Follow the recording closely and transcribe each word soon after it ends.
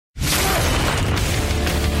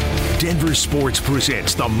Denver Sports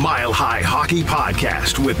presents the Mile High Hockey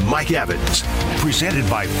Podcast with Mike Evans, presented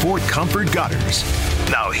by Fort Comfort Gutters.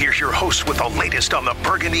 Now here's your host with the latest on the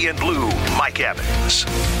Burgundy and Blue, Mike Evans.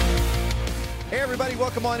 Hey everybody,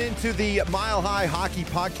 welcome on into the Mile High Hockey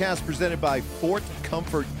Podcast presented by Fort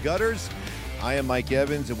Comfort Gutters. I am Mike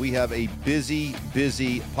Evans, and we have a busy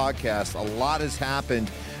podcast. A lot has happened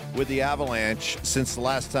with the Avalanche since the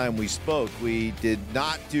last time we spoke. We did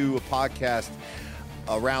not do a podcast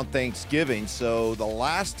around Thanksgiving, so the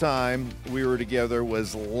last time we were together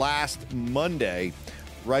was last Monday,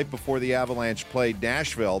 right before the Avalanche played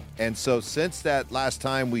Nashville. And so since that last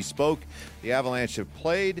time we spoke, the Avalanche have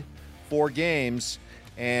played 4 games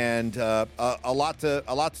and a lot to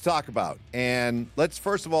talk about. And let's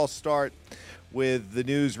first of all start with the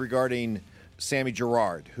news regarding Samuel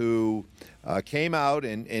Girard, who came out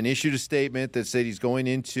and issued a statement that said he's going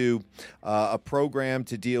into a program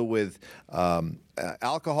to deal with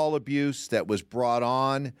alcohol abuse that was brought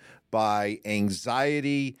on by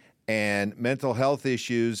anxiety and mental health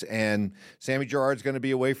issues. And Samuel Girard's going to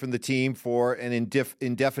be away from the team for an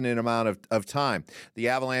indefinite amount of time. The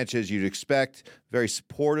Avalanche, as you'd expect, very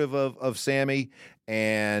supportive of Sammy,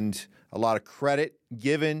 and a lot of credit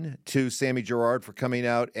given to Samuel Girard for coming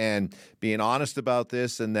out and being honest about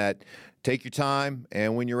this, and that take your time,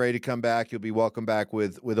 and when you're ready to come back, you'll be welcomed back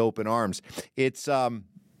with open arms. It's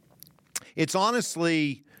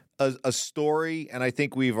honestly a story, and I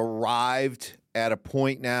think we've arrived at a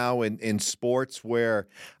point now in sports where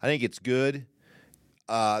I think it's good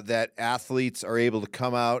that athletes are able to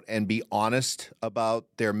come out and be honest about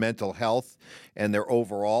their mental health and their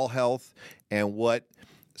overall health and what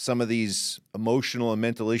some of these emotional and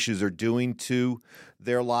mental issues are doing to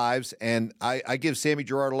their lives. And I give Sammy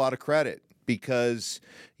Girard a lot of credit because,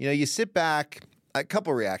 you sit back, a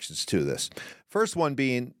couple of reactions to this. First one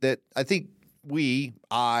being that I think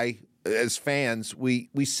I, as fans, we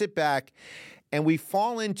sit back and we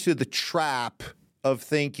fall into the trap of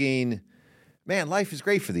thinking, man, life is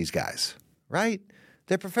great for these guys, right?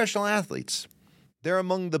 They're professional athletes. They're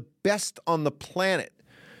among the best on the planet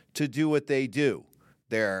to do what they do.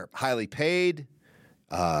 They're highly paid.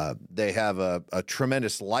 They have a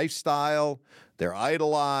tremendous lifestyle. They're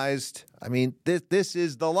idolized. I mean, this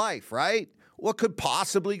is the life, right? What could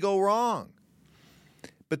possibly go wrong?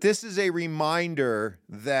 But this is a reminder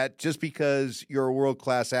that just because you're a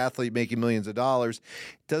world-class athlete making millions of dollars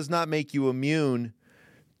does not make you immune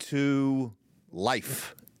to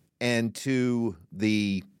life and to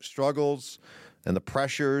the struggles and the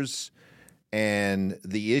pressures and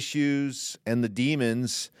the issues and the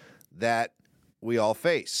demons that we all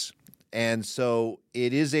face. And so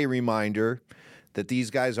it is a reminder that these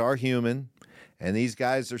guys are human, and these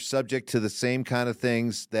guys are subject to the same kind of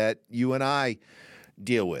things that you and I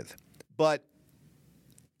deal with. But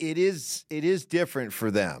it is different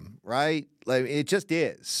for them, right? Like, it just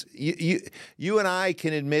is. You and I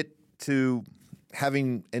can admit to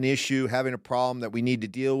having an issue, having a problem that we need to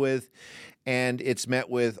deal with, and it's met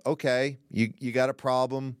with, okay, you got a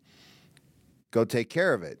problem, go take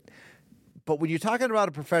care of it. But when you're talking about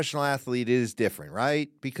a professional athlete, it is different, right?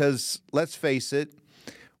 Because let's face it,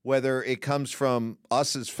 whether it comes from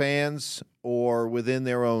us as fans or within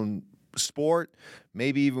their own sport,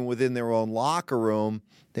 maybe even within their own locker room,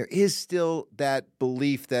 there is still that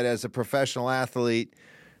belief that as a professional athlete,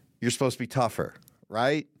 you're supposed to be tougher,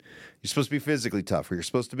 right? You're supposed to be physically tougher. You're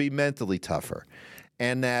supposed to be mentally tougher.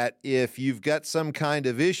 And that if you've got some kind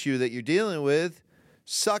of issue that you're dealing with,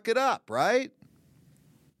 suck it up, right?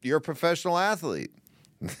 You're a professional athlete.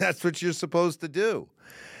 That's what you're supposed to do.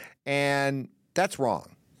 And that's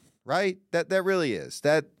wrong, right? That really is.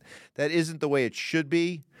 That isn't the way it should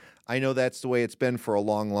be. I know that's the way it's been for a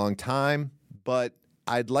long, long time, but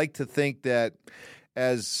I'd like to think that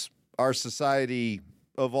as our society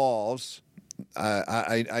evolves,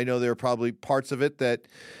 I know there are probably parts of it that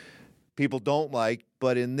people don't like,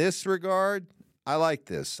 but in this regard, I like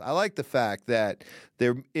this. I like the fact that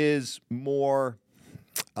there is more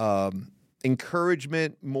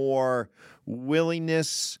encouragement, more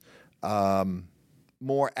willingness,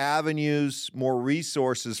 more avenues, more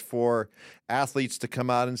resources for athletes to come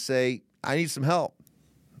out and say, I need some help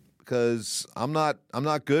because I'm not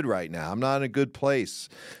good right now. I'm not in a good place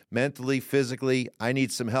mentally, physically. I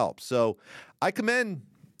need some help. So I commend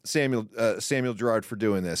Samuel Girard for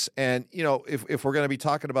doing this. And, if we're going to be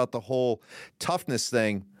talking about the whole toughness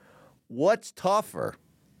thing, what's tougher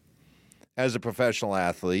as a professional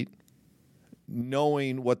athlete,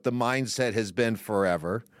 knowing what the mindset has been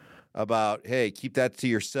forever about, hey, keep that to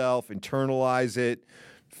yourself, internalize it,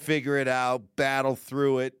 figure it out, battle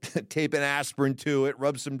through it, tape an aspirin to it,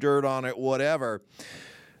 rub some dirt on it, whatever.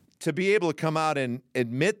 to be able to come out and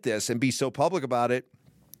admit this and be so public about it,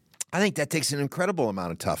 I think that takes an incredible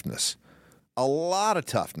amount of toughness, a lot of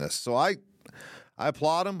toughness. So I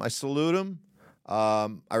applaud him. I salute him.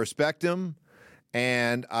 I respect him,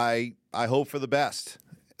 and I hope for the best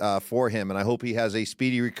for him. And I hope he has a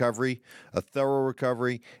speedy recovery, a thorough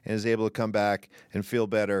recovery, and is able to come back and feel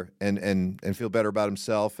better and feel better about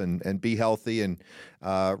himself and be healthy and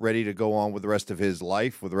ready to go on with the rest of his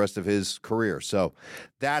life, with the rest of his career. So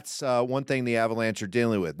that's one thing the Avalanche are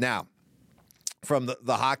dealing with. Now, from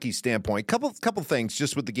the hockey standpoint, couple things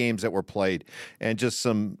just with the games that were played, and just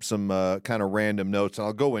some kind of random notes. And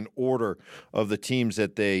I'll go in order of the teams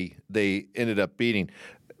that they ended up beating.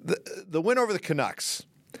 The win over the Canucks,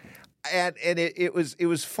 and it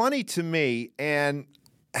was funny to me. And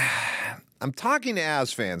I'm talking to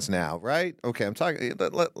Avs fans now, right? Okay, I'm talking.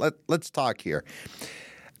 Let's talk here.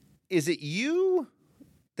 Is it you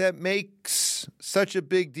that makes such a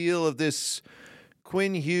big deal of this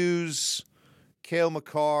Quinn Hughes, Cale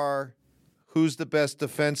Makar, who's the best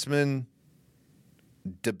defenseman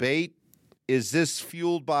debate? Is this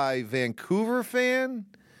fueled by Vancouver fan?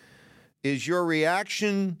 Is your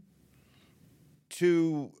reaction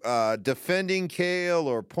to defending Cale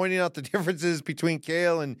or pointing out the differences between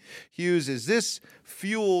Cale and Hughes, is this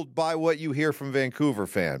fueled by what you hear from Vancouver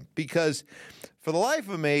fan? Because for the life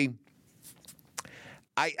of me,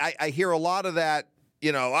 I hear a lot of that.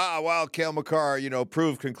 Cale Makar,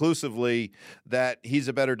 proved conclusively that he's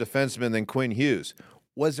a better defenseman than Quinn Hughes.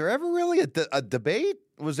 Was there ever really a debate?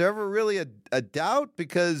 Was there ever really a doubt?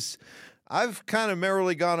 Because I've kind of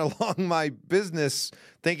merrily gone along my business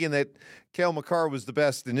thinking that Cale Makar was the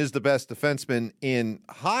best and is the best defenseman in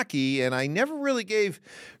hockey, and I never really gave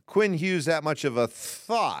Quinn Hughes that much of a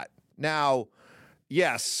thought. Now,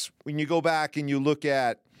 yes, when you go back and you look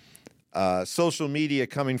at social media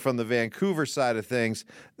coming from the Vancouver side of things,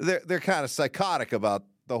 they're kind of psychotic about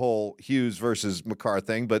the whole Hughes versus Makar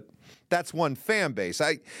thing, but that's one fan base.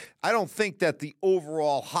 I don't think that the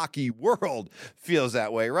overall hockey world feels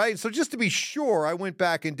that way, right? So just to be sure, I went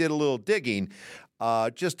back and did a little digging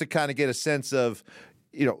just to kind of get a sense of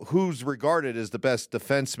who's regarded as the best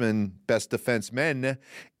defensemen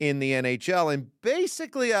in the NHL. And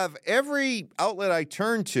basically, of every outlet I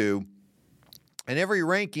turned to, and every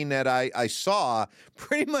ranking that I saw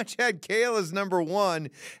pretty much had Cale as number one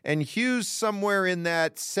and Hughes somewhere in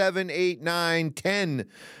that 7, 8, 9, 10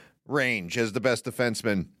 range as the best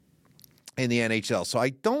defenseman in the NHL. So I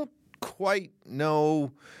don't quite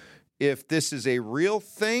know if this is a real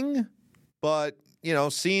thing, but,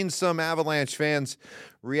 seeing some Avalanche fans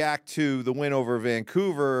react to the win over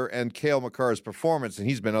Vancouver and Cale Makar's performance, and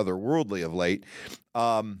he's been otherworldly of late,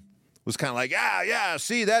 was kind of like,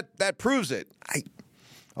 see, that proves it.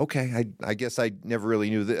 I guess I never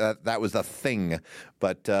really knew that was a thing,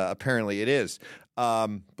 but apparently it is.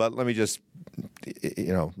 But let me just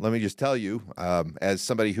tell you, as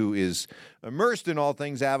somebody who is immersed in all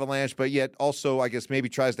things Avalanche, but yet also, I guess, maybe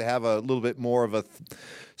tries to have a little bit more of a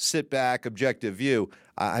sit-back, objective view,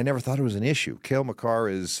 I never thought it was an issue. Cale Makar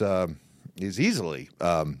is easily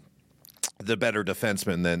the better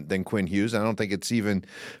defenseman than Quinn Hughes. I don't think it's even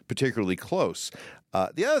particularly close.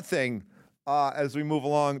 The other thing, as we move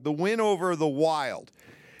along, the win over the Wild,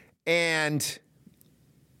 and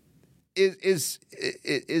is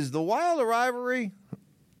the Wild a rivalry?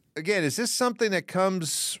 Again, is this something that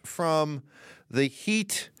comes from the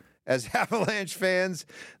Heat as Avalanche fans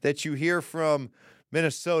that you hear from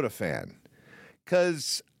Minnesota fan?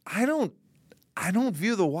 Because I don't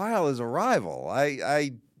view the Wild as a rival.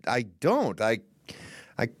 I don't. I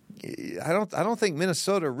don't think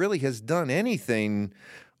Minnesota really has done anything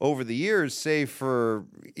over the years, save for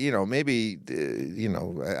maybe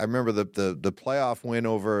I remember the playoff win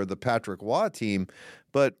over the Patrick Waugh team,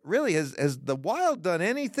 but really has the Wild done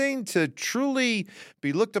anything to truly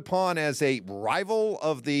be looked upon as a rival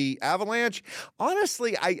of the Avalanche?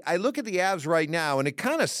 Honestly, I look at the Avs right now and it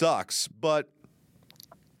kind of sucks, but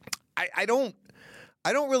I don't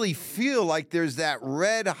really feel like there's that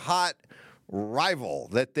red hot rival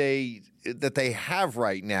that they have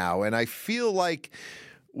right now, and I feel like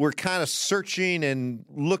we're kind of searching and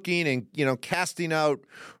looking and casting out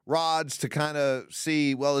rods to kind of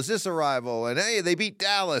see, well, is this a rival? And hey, they beat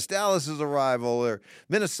Dallas. Dallas is a rival. Or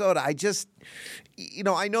Minnesota.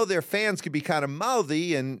 I know their fans can be kind of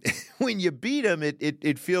mouthy, and when you beat them,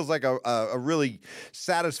 it feels like a really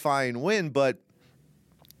satisfying win, but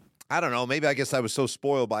I don't know. Maybe I guess I was so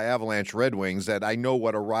spoiled by Avalanche Red Wings that I know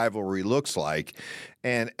what a rivalry looks like.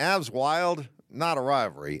 And Avs Wild, not a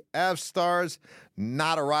rivalry. Avs Stars,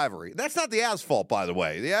 not a rivalry. That's not the Avs' fault, by the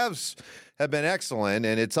way. The Avs have been excellent,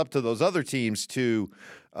 and it's up to those other teams to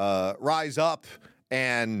rise up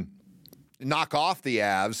and knock off the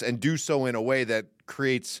Avs and do so in a way that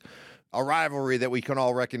creates a rivalry that we can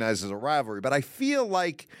all recognize as a rivalry. But I feel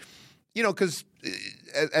like, because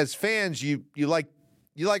as fans, you like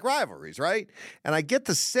rivalries, right? And I get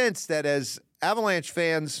the sense that as Avalanche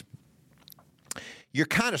fans, you're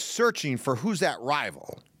kind of searching for who's that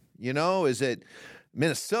rival. Is it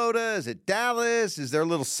Minnesota? Is it Dallas? Is there a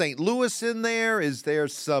little St. Louis in there? Is there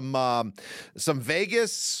some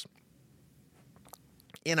Vegas?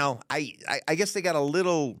 I guess they got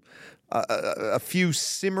a few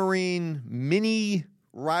simmering mini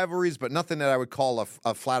rivalries, but nothing that I would call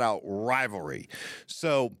a flat-out rivalry.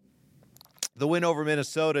 So the win over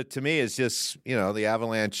Minnesota, to me, is just, the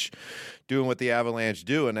Avalanche doing what the Avalanche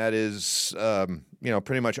do, and that is,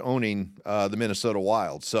 pretty much owning the Minnesota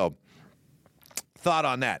Wild. So thought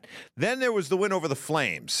on that. Then there was the win over the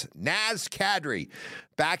Flames. Naz Kadri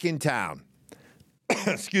back in town.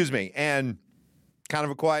 Excuse me. And kind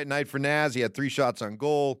of a quiet night for Naz. He had 3 shots on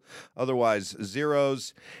goal, otherwise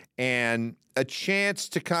zeros, and a chance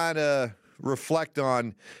to kind of reflect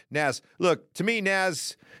on Naz. Look, to me,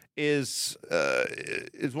 Naz is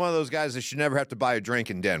one of those guys that should never have to buy a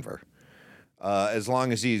drink in Denver. As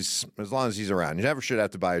long as he's around, you never should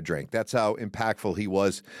have to buy a drink. That's how impactful he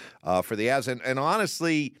was for the Avs, and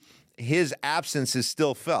honestly, his absence is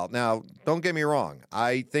still felt. Now, don't get me wrong.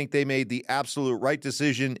 I think they made the absolute right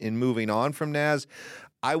decision in moving on from Naz.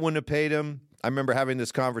 I wouldn't have paid him. I remember having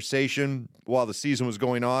this conversation while the season was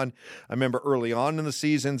going on. I remember early on in the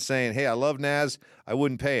season saying, hey, I love Naz. I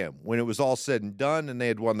wouldn't pay him. When it was all said and done and they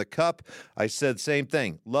had won the cup, I said same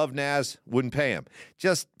thing. Love Naz, wouldn't pay him.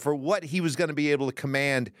 Just for what he was going to be able to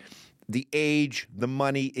command, the age, the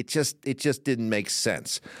money, it just didn't make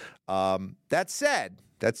sense. That said,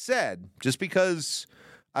 just because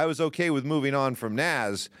I was okay with moving on from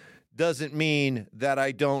Naz doesn't mean that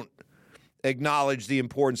I don't acknowledge the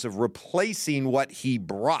importance of replacing what he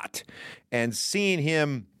brought. And seeing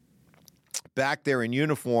him back there in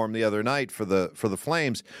uniform the other night for the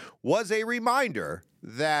Flames was a reminder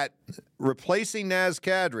that replacing Naz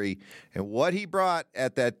Kadri and what he brought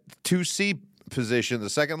at that 2C position, the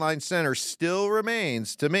second line center, still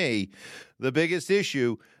remains, to me, the biggest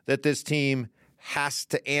issue that this team has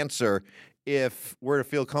to answer if we're to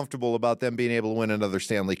feel comfortable about them being able to win another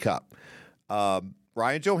Stanley Cup.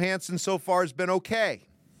 Ryan Johansson so far has been okay.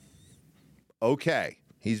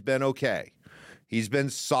 He's been okay. He's been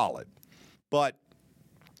solid. But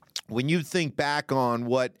when you think back on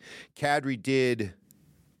what Kadri did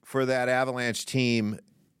for that Avalanche team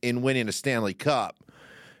in winning a Stanley Cup,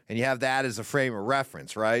 and you have that as a frame of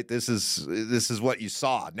reference, right? This is what you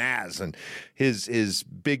saw, Naz, and his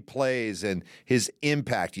big plays and his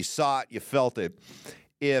impact. You saw it, you felt it.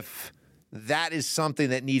 If that is something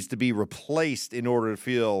that needs to be replaced in order to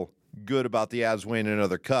feel good about the Avs winning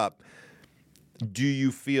another cup, do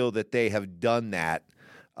you feel that they have done that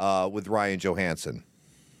with Ryan Johansson?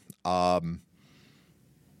 It's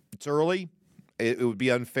early. It would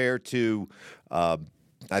be unfair to, I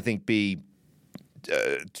think, be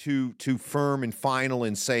too firm and final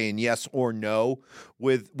in saying yes or no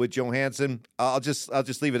with Johansson. I'll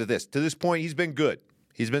just leave it at this. To this point, he's been good.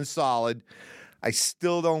 He's been solid. I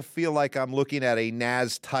still don't feel like I'm looking at a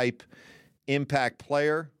Naz-type impact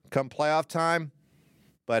player come playoff time.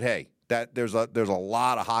 But hey, there's a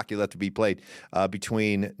lot of hockey left to be played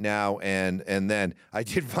between now and then. I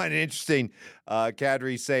did find it interesting,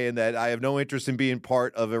 Kadri saying that I have no interest in being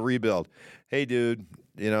part of a rebuild. Hey, dude,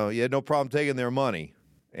 you had no problem taking their money,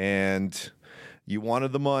 and you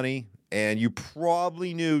wanted the money, and you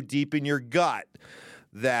probably knew deep in your gut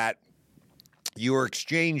that you were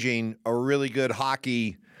exchanging a really good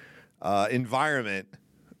hockey environment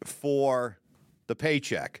for the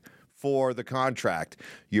paycheck, for the contract.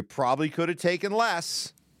 You probably could have taken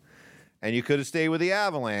less, and you could have stayed with the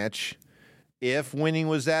Avalanche if winning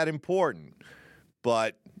was that important.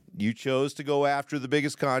 But you chose to go after the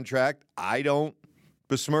biggest contract. I don't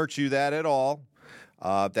besmirch you that at all.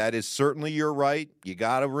 That is certainly your right. You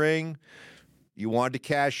got a ring. You wanted to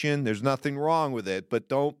cash in. There's nothing wrong with it. But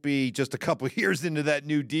don't be just a couple of years into that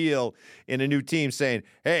new deal in a new team saying,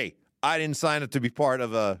 hey, I didn't sign up to be part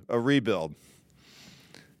of a rebuild.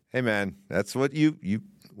 Hey, man, that's what you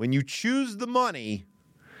when you choose the money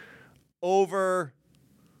over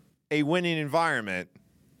a winning environment,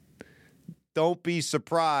 don't be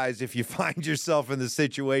surprised if you find yourself in the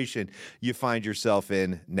situation you find yourself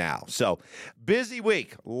in now. So, busy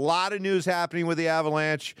week. A lot of news happening with the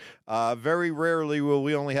Avalanche. Very rarely will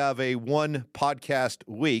we only have a one podcast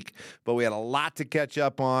week, but we had a lot to catch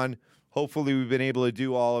up on. Hopefully, we've been able to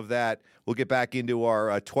do all of that. We'll get back into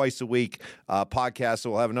our twice-a-week podcast,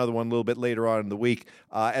 so we'll have another one a little bit later on in the week.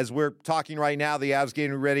 As we're talking right now, the Avs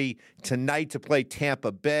getting ready tonight to play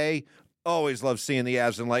Tampa Bay. Always love seeing the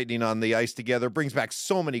Avs and Lightning on the ice together. Brings back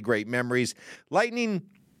so many great memories. Lightning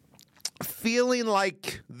feeling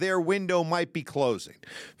like their window might be closing.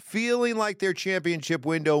 Feeling like their championship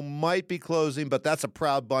window might be closing, but that's a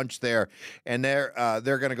proud bunch there. And they're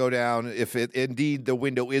going to go down, if it indeed the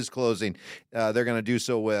window is closing, they're going to do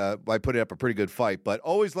so by putting up a pretty good fight. But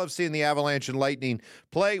always love seeing the Avalanche and Lightning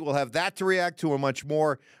play. We'll have that to react to and much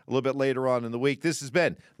more a little bit later on in the week. This has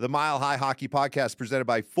been the Mile High Hockey Podcast presented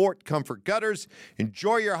by Fort Comfort Gutters.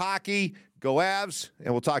 Enjoy your hockey. Go Avs,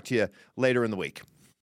 and we'll talk to you later in the week.